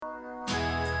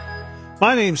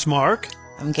My name's Mark.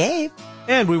 I'm Gabe.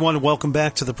 And we want to welcome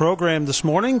back to the program this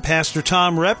morning Pastor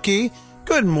Tom Repke.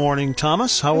 Good morning,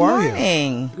 Thomas. How are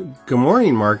you? Good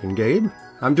morning, Mark and Gabe.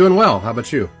 I'm doing well. How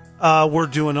about you? We're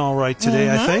doing all right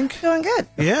today, I think. Doing good.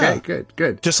 Yeah. Okay,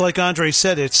 good. Just like Andre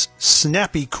said, it's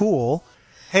snappy cool.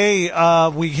 Hey,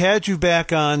 we had you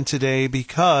back on today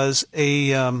because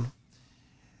a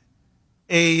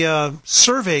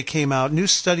survey came out, new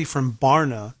study from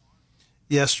Barna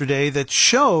yesterday that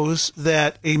shows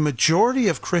that a majority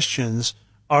of Christians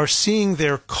are seeing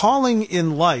their calling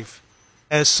in life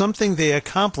as something they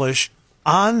accomplish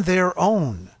on their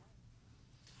own.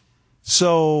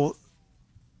 So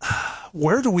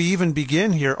where do we even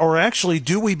begin here? Or actually,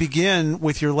 do we begin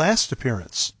with your last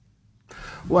appearance?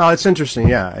 Well, it's interesting.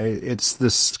 Yeah, it's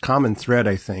this common thread,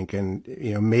 I think. And,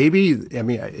 maybe,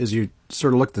 as you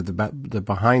sort of looked at the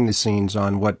behind the scenes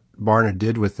on what Barna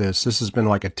did with this has been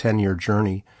like a 10-year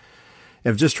journey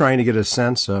of just trying to get a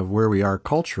sense of where we are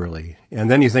culturally. And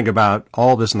then you think about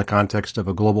all this in the context of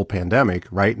a global pandemic,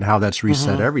 right? And how that's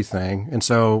reset everything. And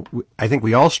so I think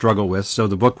we all struggle with. So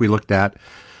the book we looked at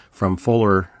from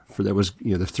Fuller, that was,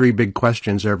 the three big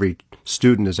questions every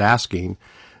student is asking.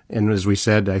 And as we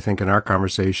said, I think in our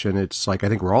conversation, it's like, I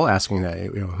think we're all asking that,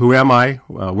 who am I?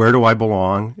 Where do I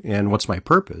belong? And what's my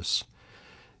purpose?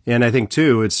 And I think,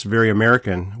 too, it's very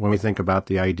American when we think about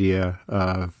the idea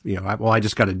of, I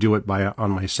just got to do it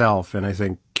on myself. And I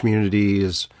think community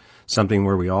is something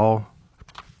where we all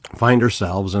find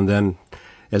ourselves. And then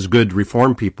as good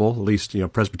Reformed people, at least,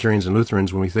 Presbyterians and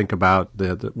Lutherans, when we think about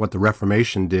what the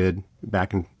Reformation did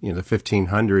back in the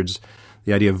 1500s,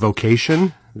 the idea of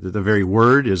vocation, the very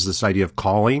word is this idea of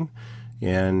calling.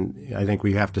 And I think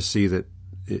we have to see that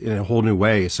in a whole new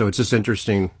way. So it's just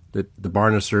interesting that the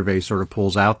Barna survey sort of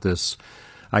pulls out this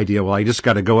idea, well, I just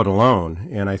got to go it alone.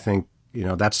 And I think,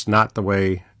 that's not the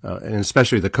way, and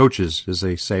especially the coaches, as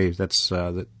they say,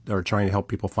 that are trying to help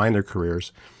people find their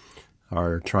careers,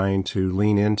 are trying to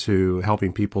lean into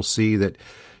helping people see that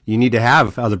you need to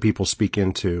have other people speak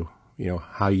into,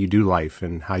 how you do life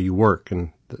and how you work.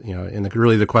 And,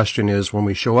 really the question is, when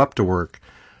we show up to work,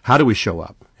 how do we show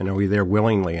up? And are we there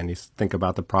willingly? And you think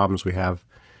about the problems we have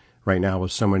right now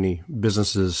with so many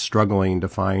businesses struggling to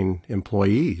find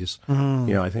employees.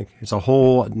 I think it's a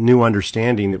whole new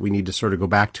understanding that we need to sort of go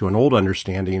back to an old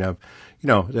understanding of,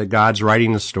 that God's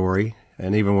writing the story.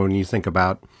 And even when you think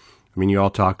about, you all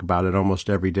talk about it almost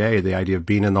every day, the idea of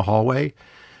being in the hallway,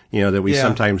 that we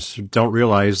sometimes don't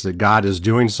realize that God is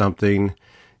doing something.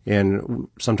 And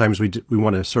sometimes we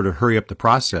want to sort of hurry up the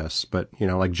process. But,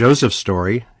 like Joseph's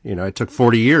story, it took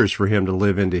 40 years for him to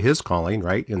live into his calling,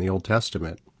 right, in the Old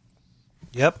Testament.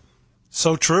 Yep.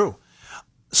 So true.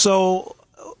 So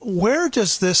where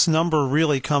does this number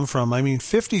really come from?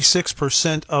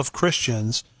 56% of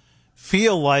Christians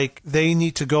feel like they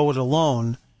need to go it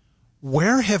alone.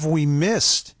 Where have we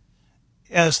missed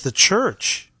as the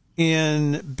church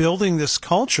in building this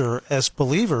culture as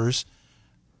believers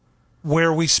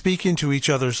where we speak into each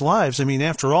other's lives?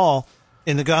 After all,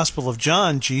 in the Gospel of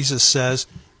John, Jesus says,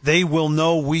 they will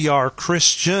know we are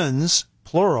Christians,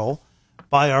 plural,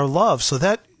 by our love. So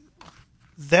that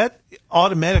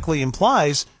automatically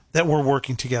implies that we're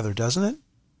working together, doesn't it?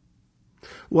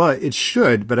 Well, it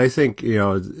should, but I think,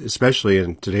 especially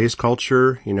in today's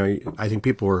culture, I think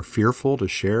people are fearful to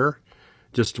share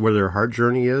just where their heart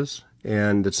journey is,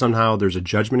 and that somehow there's a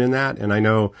judgment in that. And I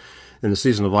know in the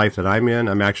season of life that I'm in,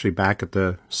 I'm actually back at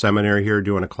the seminary here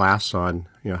doing a class on,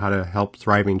 how to help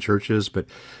thriving churches. But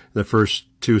the first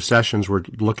two sessions were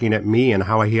looking at me and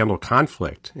how I handle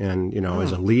conflict. And,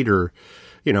 as a leader,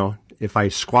 if I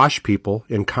squash people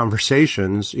in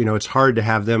conversations, it's hard to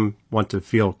have them want to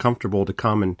feel comfortable to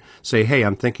come and say, hey,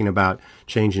 I'm thinking about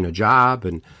changing a job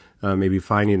and maybe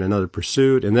finding another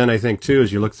pursuit. And then I think, too,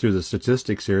 as you look through the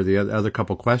statistics here, the other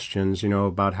couple questions,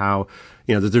 about how,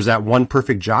 that there's that one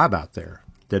perfect job out there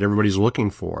that everybody's looking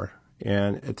for.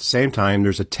 And at the same time,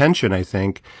 there's a tension, I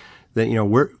think,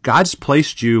 that, God's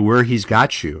placed you where he's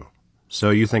got you.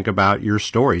 So you think about your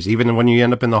stories, even when you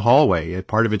end up in the hallway,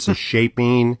 part of it's a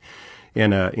shaping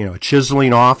and a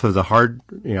chiseling off of the hard,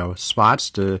 spots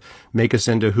to make us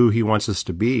into who he wants us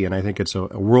to be. And I think it's a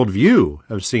worldview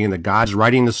of seeing that God's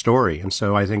writing the story. And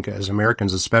so I think as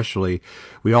Americans especially,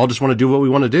 we all just want to do what we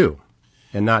want to do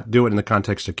and not do it in the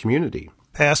context of community.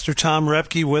 Pastor Tom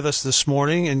Repke with us this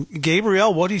morning. And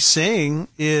Gabriel, what he's saying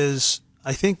is,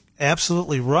 I think,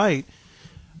 absolutely right.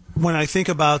 When I think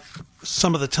about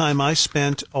some of the time I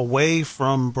spent away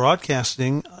from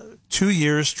broadcasting, 2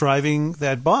 years driving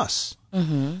that bus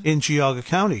in Geauga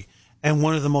County. And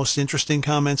one of the most interesting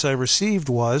comments I received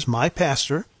was my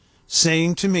pastor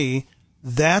saying to me,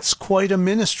 That's quite a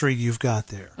ministry you've got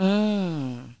there.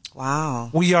 Wow.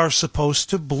 We are supposed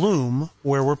to bloom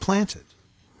where we're planted.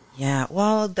 Yeah.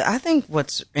 Well, I think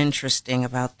what's interesting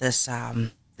about this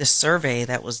this survey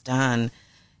that was done,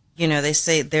 they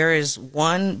say there is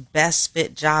one best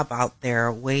fit job out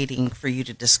there waiting for you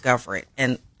to discover it,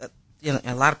 and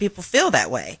a lot of people feel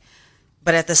that way.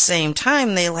 But at the same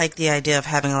time, they like the idea of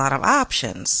having a lot of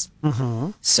options.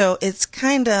 Mm-hmm. So it's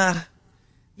kind of,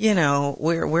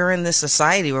 we're in this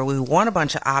society where we want a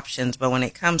bunch of options, but when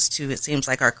it comes to, it seems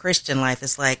like our Christian life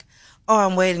is like, oh,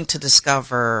 I'm waiting to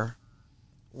discover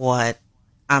what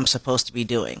I'm supposed to be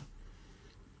doing.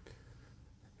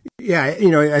 Yeah,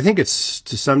 I think it's,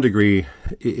 to some degree,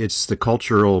 it's the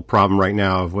cultural problem right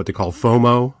now of what they call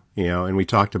FOMO, and we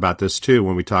talked about this too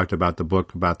when we talked about the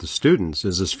book about the students,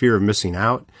 is this fear of missing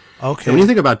out. Okay. And when you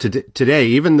think about today,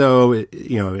 even though,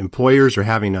 employers are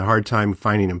having a hard time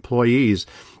finding employees,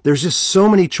 there's just so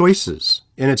many choices,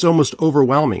 and it's almost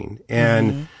overwhelming.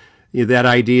 And that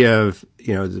idea of,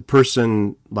 the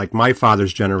person like my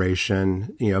father's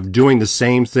generation, of doing the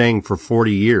same thing for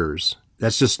 40 years,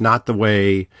 that's just not the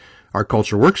way our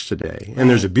culture works today. And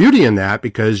there's a beauty in that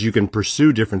because you can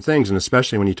pursue different things. And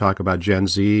especially when you talk about Gen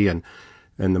Z and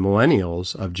the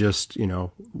millennials, of just,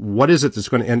 what is it that's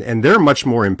going to, and they're much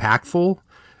more impactful.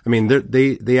 I mean,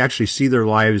 they actually see their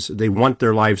lives, they want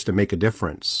their lives to make a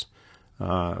difference,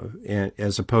 and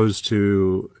as opposed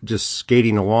to just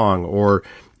skating along or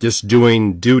just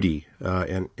doing duty,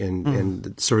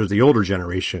 and sort of the older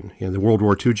generation, the World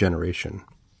War II generation.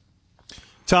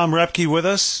 Tom Repke with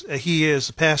us. He is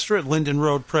a pastor at Linden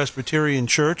Road Presbyterian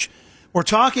Church. We're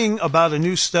talking about a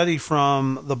new study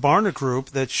from the Barna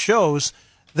Group that shows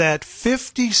that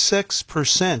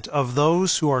 56% of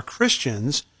those who are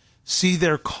Christians see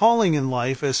their calling in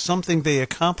life as something they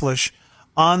accomplish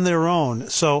on their own.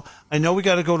 So I know we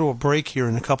got to go to a break here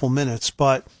in a couple minutes,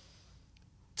 but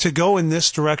to go in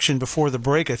this direction before the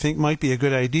break, I think might be a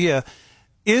good idea.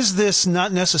 Is this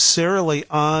not necessarily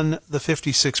on the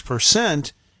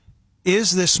 56%?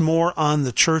 Is this more on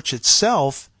the church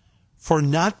itself for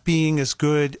not being as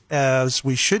good as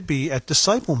we should be at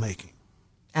disciple making?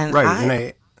 And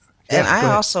right.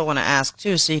 I also want to ask,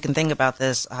 too, so you can think about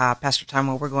this, Pastor Tom,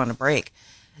 while we're going to break.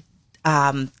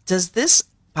 Does this,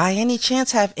 by any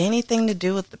chance, have anything to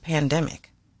do with the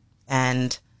pandemic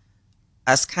and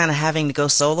us kind of having to go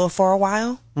solo for a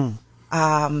while?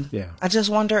 I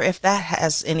just wonder if that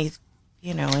has any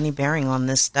bearing on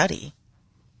this study.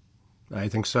 I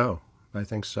think so.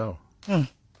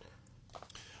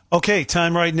 Okay,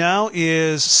 time right now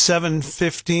is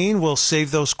 7:15. We'll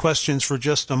save those questions for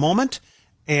just a moment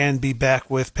and be back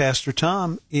with Pastor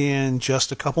Tom in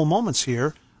just a couple moments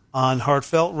here on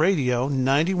Heartfelt Radio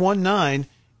 91.9.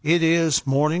 It is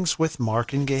Mornings with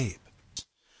Mark and Gabe.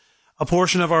 A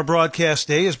portion of our broadcast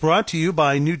day is brought to you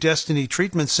by New Destiny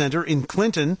Treatment Center in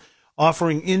Clinton,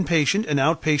 offering inpatient and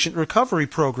outpatient recovery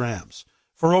programs.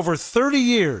 For over 30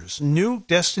 years, New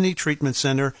Destiny Treatment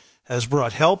Center has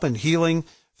brought help and healing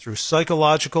through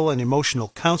psychological and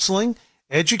emotional counseling,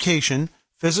 education,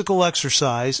 physical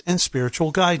exercise, and spiritual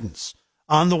guidance.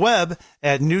 On the web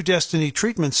at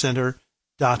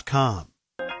newdestinytreatmentcenter.com.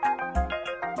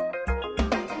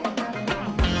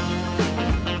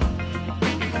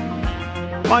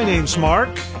 My name's Mark.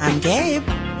 I'm Gabe.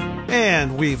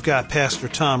 And we've got Pastor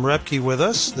Tom Repke with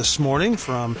us this morning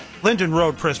from Linden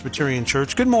Road Presbyterian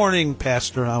Church. Good morning,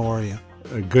 Pastor. How are you?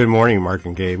 Good morning, Mark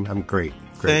and Gabe. I'm great.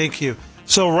 Thank you.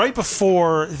 So right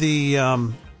before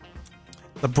the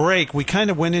break, we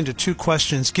kind of went into two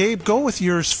questions. Gabe, go with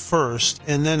yours first,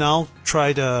 and then I'll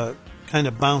try to kind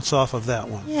of bounce off of that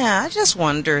one. Yeah, I just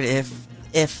wondered if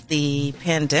the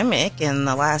pandemic in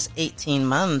the last 18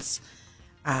 months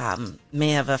may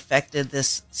have affected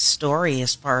this story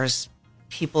as far as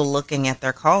people looking at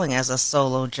their calling as a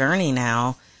solo journey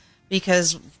now,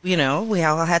 because, we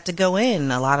all had to go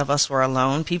in. A lot of us were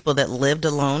alone. People that lived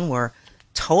alone were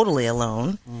totally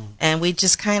alone. And we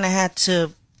just kind of had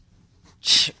to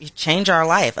change our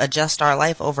life, adjust our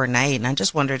life overnight. And I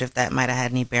just wondered if that might have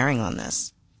had any bearing on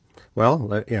this.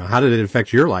 Well, how did it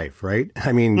affect your life, right?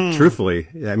 I mean, truthfully,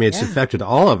 it's affected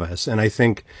all of us. And I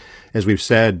think, as we've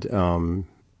said,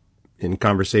 in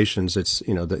conversations, it's,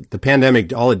 the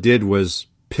pandemic, all it did was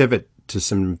pivot to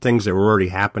some things that were already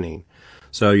happening.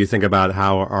 So you think about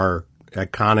how our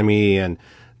economy and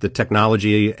the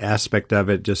technology aspect of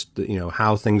it, just,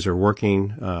 how things are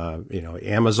working,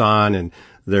 Amazon and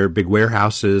their big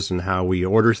warehouses and how we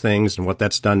order things and what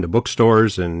that's done to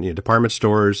bookstores and department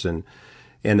stores. And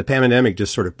the pandemic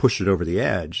just sort of pushed it over the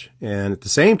edge. And at the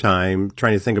same time,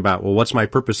 trying to think about, well, what's my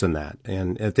purpose in that?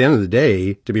 And at the end of the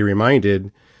day, to be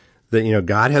reminded that, you know,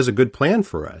 God has a good plan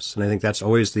for us. And I think that's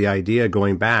always the idea,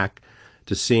 going back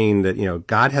to seeing that, you know,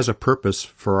 God has a purpose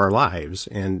for our lives.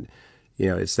 And, you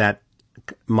know, it's that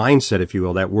mindset, if you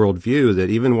will, that worldview, that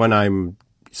even when I'm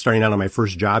starting out on my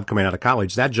first job coming out of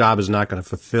college, that job is not going to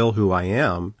fulfill who I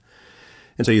am.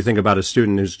 And so you think about a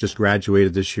student who's just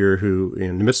graduated this year who,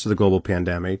 in the midst of the global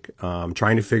pandemic,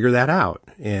 trying to figure that out.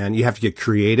 And you have to get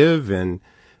creative and,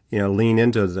 you know, lean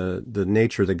into the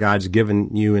nature that God's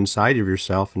given you inside of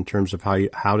yourself in terms of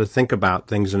how to think about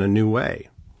things in a new way.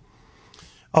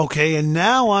 Okay, and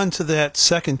now on to that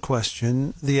second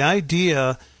question, the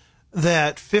idea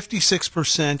that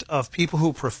 56% of people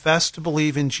who profess to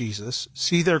believe in Jesus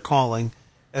see their calling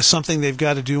as something they've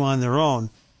got to do on their own.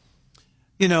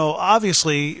 You know,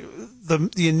 obviously,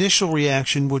 the initial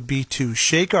reaction would be to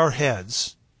shake our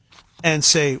heads and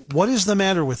say, what is the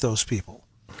matter with those people?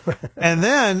 And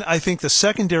then I think the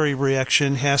secondary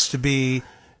reaction has to be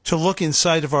to look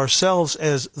inside of ourselves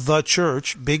as the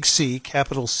church, big C,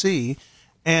 capital C,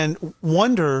 and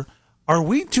wonder, are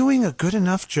we doing a good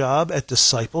enough job at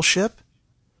discipleship?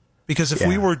 Because if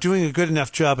we were doing a good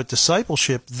enough job at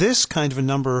discipleship, this kind of a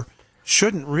number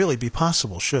shouldn't really be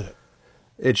possible, should it?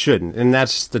 It shouldn't. And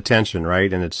that's the tension,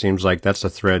 right? And it seems like that's a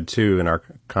thread, too, in our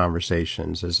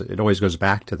conversations, is it always goes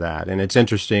back to that. And it's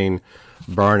interesting,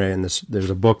 Barna, and there's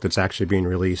a book that's actually being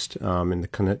released in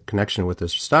the connection with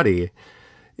this study,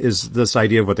 is this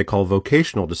idea of what they call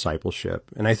vocational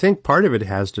discipleship. And I think part of it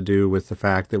has to do with the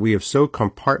fact that we have so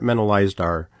compartmentalized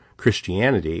our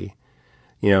Christianity,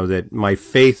 you know, that my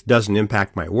faith doesn't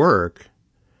impact my work.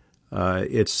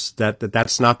 It's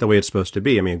that's not the way it's supposed to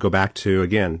be. I mean, go back to,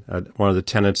 again, one of the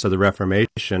tenets of the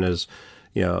Reformation is,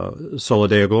 you know, sola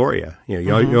deo gloria. You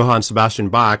know, Johann Sebastian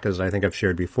Bach, as I think I've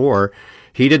shared before,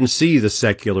 he didn't see the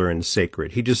secular and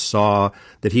sacred. He just saw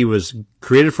that he was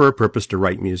created for a purpose to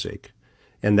write music.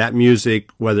 And that music,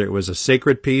 whether it was a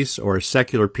sacred piece or a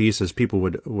secular piece, as people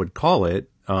would call it,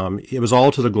 it was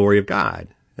all to the glory of God.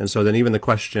 And so then even the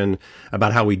question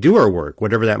about how we do our work,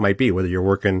 whatever that might be, whether you're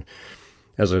working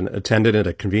as an attendant at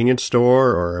a convenience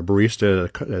store or a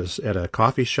barista at a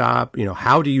coffee shop, you know,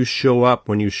 how do you show up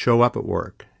when you show up at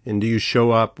work? And do you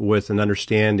show up with an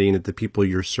understanding of the people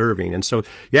you're serving? And so,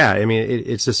 yeah, I mean,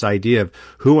 it's this idea of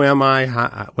who am I?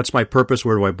 What's my purpose?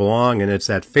 Where do I belong? And it's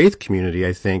that faith community,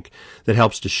 I think, that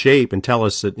helps to shape and tell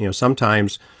us that, you know,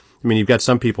 sometimes, I mean, you've got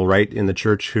some people, right, in the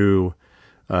church who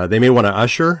they may want to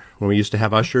usher when we used to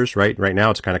have ushers, right? Right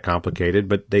now it's kind of complicated,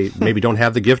 but they maybe don't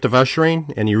have the gift of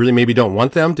ushering, and you really maybe don't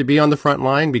want them to be on the front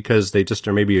line because they just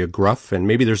are maybe a gruff, and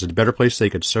maybe there's a better place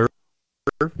they could serve.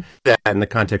 That in the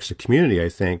context of community, I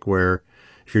think, where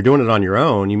if you're doing it on your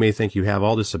own, you may think you have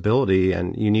all this ability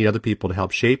and you need other people to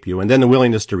help shape you, and then the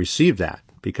willingness to receive that,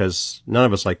 because none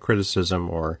of us like criticism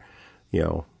or,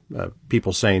 you know,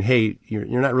 people saying, hey, you're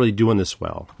not really doing this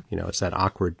well. You know, it's that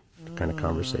awkward kind of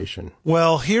conversation.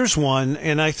 Well, here's one,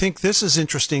 and I think this is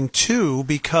interesting too,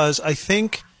 because I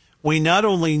think we not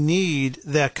only need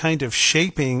that kind of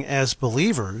shaping as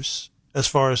believers as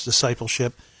far as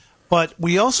discipleship, but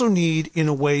we also need, in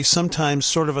a way, sometimes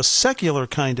sort of a secular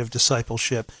kind of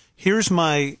discipleship. Here's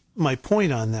my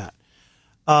point on that.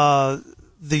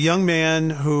 The young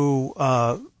man who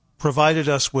provided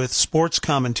us with sports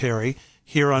commentary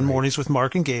here on Mornings with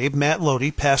Mark and Gabe, Matt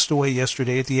Lodi, passed away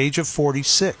yesterday at the age of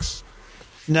 46.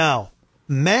 Now,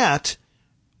 Matt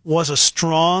was a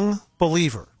strong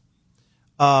believer,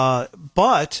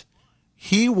 but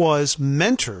he was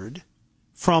mentored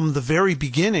from the very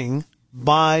beginning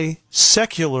by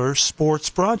secular sports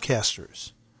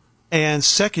broadcasters and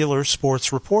secular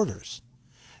sports reporters.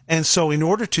 And so in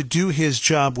order to do his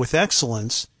job with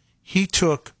excellence, he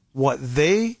took what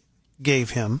they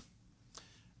gave him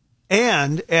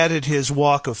and added his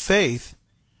walk of faith,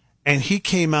 and he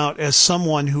came out as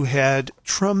someone who had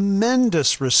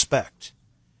tremendous respect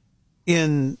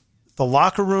in the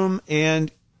locker room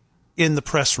and in the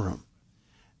press room.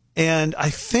 And I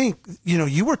think, you know,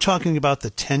 you were talking about the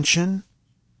tension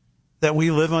that we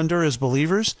live under as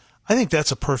believers. I think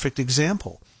that's a perfect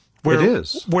example. It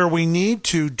is. Where we need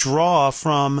to draw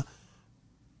from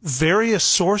various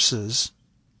sources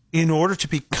in order to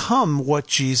become what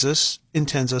Jesus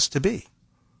intends us to be.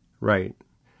 Right.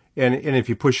 And if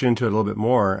you push into it a little bit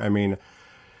more, I mean,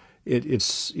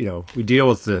 it's, you know, we deal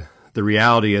with the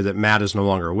reality that Matt is no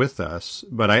longer with us,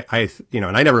 but I you know,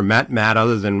 and I never met Matt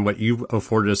other than what you've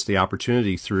afforded us the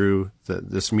opportunity through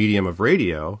this medium of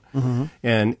radio. Mm-hmm.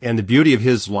 And the beauty of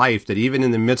his life, that even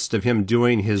in the midst of him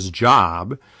doing his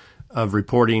job of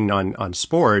reporting on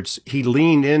sports, he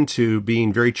leaned into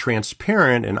being very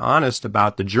transparent and honest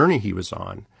about the journey he was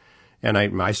on. And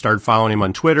I started following him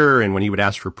on Twitter, and when he would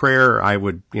ask for prayer, I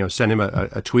would, send him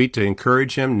a tweet to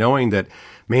encourage him, knowing that,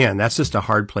 man, that's just a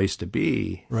hard place to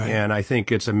be. Right. And I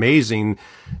think it's amazing,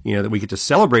 that we get to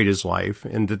celebrate his life,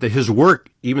 and that his work,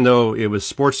 even though it was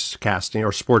sportscasting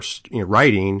or sports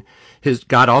writing,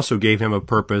 God also gave him a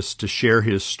purpose to share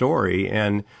his story.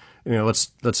 And,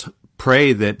 let's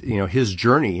pray that, his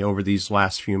journey over these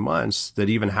last few months, that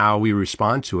even how we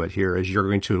respond to it here, as you're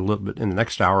going to a little bit in the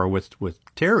next hour with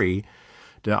Terry,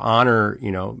 to honor,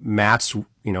 Matt's,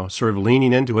 sort of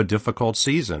leaning into a difficult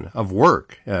season of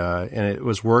work. And it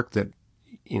was work that,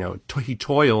 he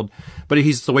toiled, but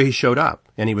he's the way he showed up,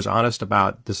 and he was honest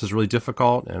about, this is really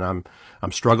difficult, and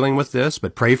I'm struggling with this,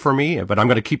 but pray for me, but I'm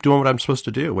going to keep doing what I'm supposed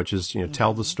to do, which is,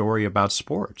 tell the story about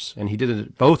sports. And he did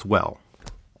it both well.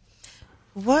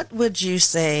 What would you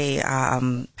say,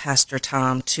 Pastor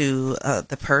Tom, to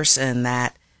the person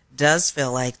that does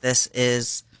feel like this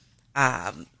is,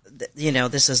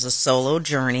 this is a solo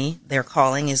journey, their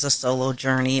calling is a solo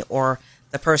journey, or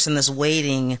the person that's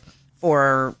waiting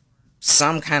for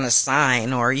some kind of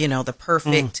sign or, the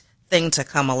perfect thing to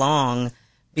come along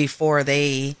before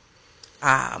they,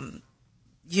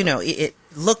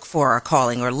 look for a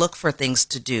calling or look for things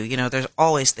to do. There's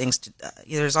always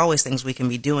things we can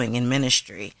be doing in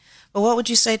ministry. But what would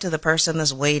you say to the person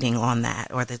that's waiting on that,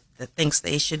 or that thinks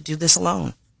they should do this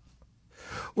alone?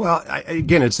 Well,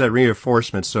 again, it's that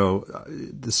reinforcement. So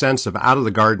the sense of out of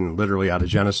the garden, literally out of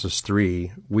Genesis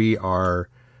 3, we are,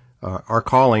 our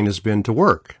calling has been to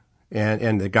work.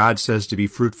 And that God says to be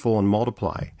fruitful and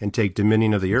multiply and take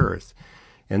dominion of the earth.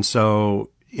 And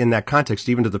so in that context,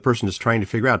 even to the person who's trying to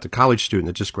figure out, the college student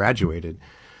that just graduated,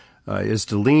 is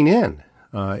to lean in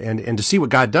and to see what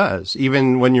God does,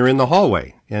 even when you're in the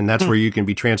hallway. And that's where you can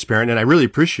be transparent. And I really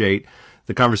appreciate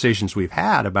the conversations we've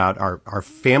had about our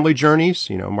family journeys.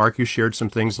 Mark, you shared some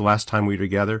things the last time we were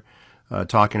together,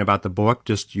 talking about the book,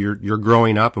 just your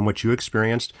growing up and what you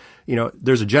experienced.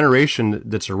 There's a generation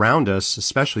that's around us,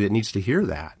 especially, that needs to hear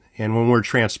that. And when we're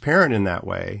transparent in that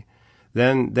way,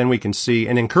 then we can see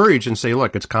and encourage and say,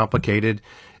 look, it's complicated,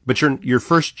 but your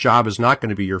first job is not going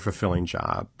to be your fulfilling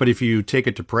job. But if you take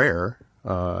it to prayer,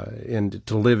 and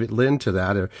to live into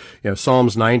that,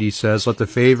 Psalms 90 says, let the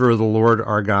favor of the Lord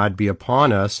our God be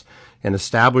upon us and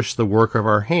establish the work of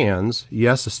our hands.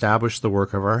 Yes, establish the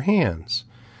work of our hands.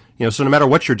 So no matter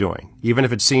what you're doing, even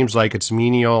if it seems like it's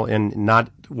menial and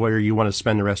not where you want to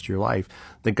spend the rest of your life,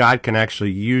 that God can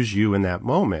actually use you in that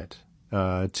moment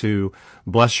to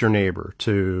bless your neighbor,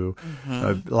 to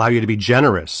allow you to be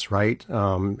generous, right?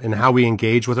 And how we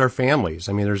engage with our families.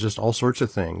 I mean, there's just all sorts of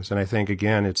things. And I think,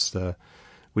 again,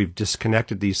 we've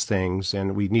disconnected these things,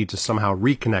 and we need to somehow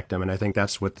reconnect them. And I think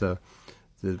that's what the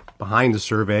behind the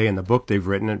survey and the book they've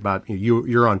written about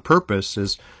you're on purpose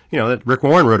is, that Rick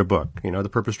Warren wrote a book, The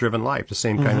Purpose Driven Life, the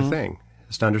same kind of thing.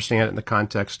 Is to understand it in the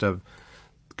context of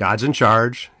God's in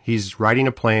charge. He's writing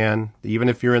a plan. Even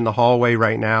if you're in the hallway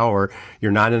right now or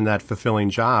you're not in that fulfilling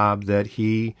job, that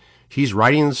he's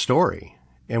writing the story.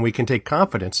 And we can take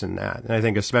confidence in that. And I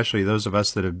think especially those of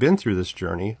us that have been through this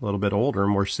journey, a little bit older,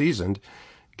 more seasoned,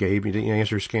 Gabe, you didn't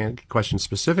answer your question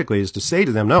specifically, is to say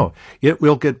to them, no, it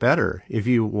will get better. If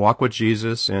you walk with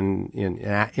Jesus and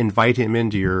invite him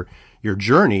into your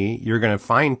journey, you're going to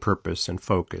find purpose and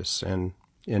focus and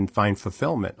find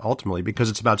fulfillment ultimately, because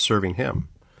it's about serving him.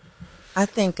 I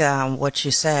think what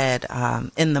you said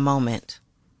in the moment,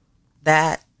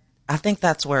 that I think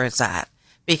that's where it's at.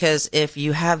 Because if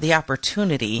you have the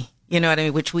opportunity,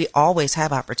 which we always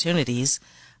have opportunities,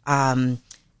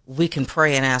 we can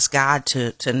pray and ask God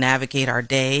to navigate our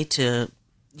day, to,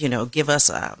 give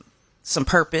us some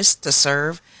purpose to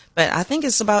serve. But I think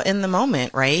it's about in the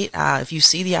moment, right? If you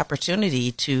see the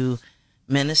opportunity to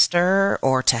minister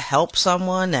or to help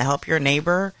someone, to help your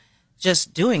neighbor,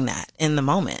 just doing that in the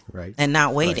moment, right, and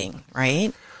not waiting,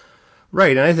 right?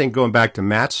 Right. And I think going back to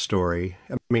Matt's story,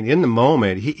 I mean, in the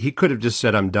moment, he could have just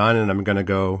said, I'm done and I'm going to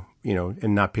go,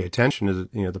 and not pay attention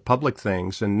to the public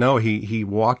things. And no, he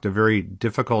walked a very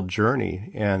difficult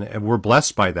journey, and we're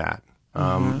blessed by that.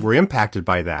 We're impacted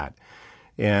by that.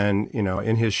 And,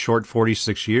 in his short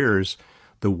 46 years,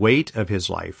 the weight of his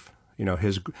life,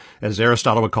 his, as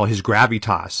Aristotle would call his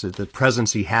gravitas, the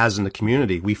presence he has in the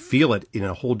community, we feel it in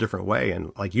a whole different way.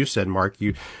 And like you said, Mark,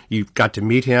 you got to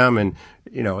meet him, and,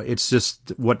 it's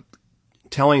just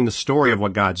telling the story of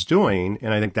what God's doing.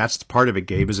 And I think that's the part of it,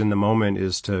 Gabe, is in the moment,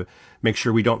 is to make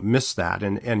sure we don't miss that.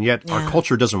 And yet our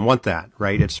culture doesn't want that,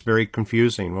 right? It's very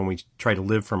confusing when we try to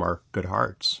live from our good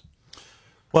hearts.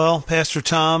 Well, Pastor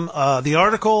Tom, the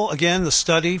article, again, the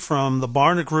study from the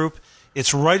Barna Group,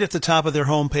 it's right at the top of their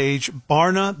homepage,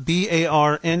 Barna,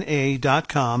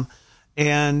 BARNA.com.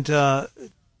 And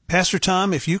Pastor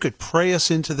Tom, if you could pray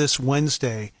us into this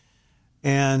Wednesday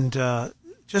and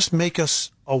just make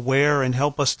us aware and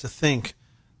help us to think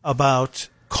about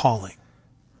calling.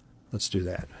 Let's do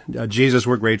that. Jesus,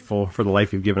 we're grateful for the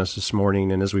life you've given us this morning.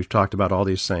 And as we've talked about all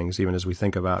these things, even as we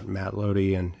think about Matt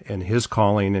Lody and his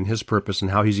calling and his purpose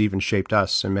and how he's even shaped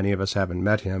us, and many of us haven't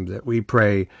met him, that we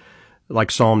pray,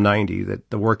 like Psalm 90, that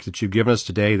the work that you've given us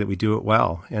today, that we do it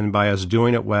well. And by us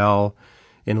doing it well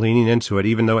and leaning into it,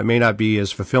 even though it may not be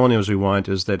as fulfilling as we want,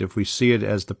 is that if we see it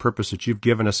as the purpose that you've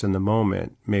given us in the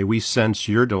moment, may we sense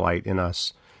your delight in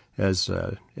us as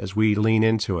we lean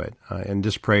into it, and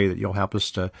just pray that you'll help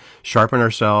us to sharpen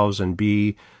ourselves and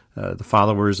be the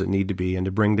followers that need to be, and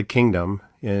to bring the kingdom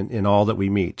in all that we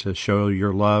meet, to show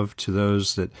your love to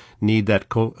those that need that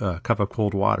cup of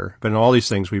cold water. But in all these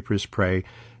things, we just pray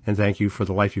and thank you for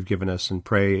the life you've given us, and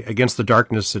pray against the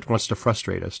darkness that wants to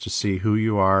frustrate us, to see who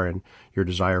you are and your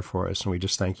desire for us. And we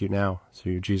just thank you now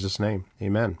through Jesus' name.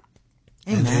 Amen.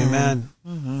 Amen. Amen.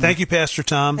 Mm-hmm. Thank you, Pastor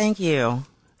Tom. Thank you.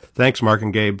 Thanks, Mark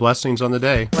and Gabe. Blessings on the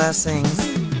day. Blessings.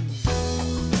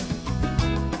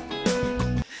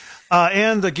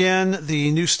 And again,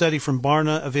 the new study from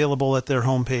Barna available at their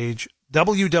homepage,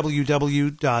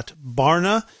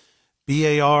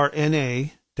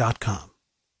 www.barna.com.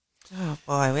 Oh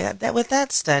boy, with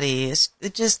that study,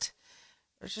 just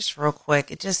real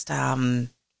quick,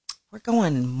 we're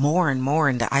going more and more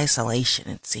into isolation,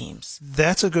 it seems.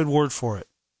 That's a good word for it.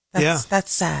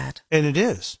 That's sad. And it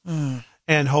is. Mm.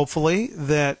 And hopefully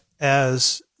that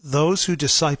as those who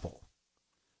disciple,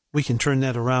 we can turn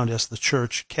that around as the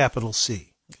church, capital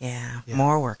C. Yeah,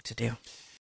 more work to do.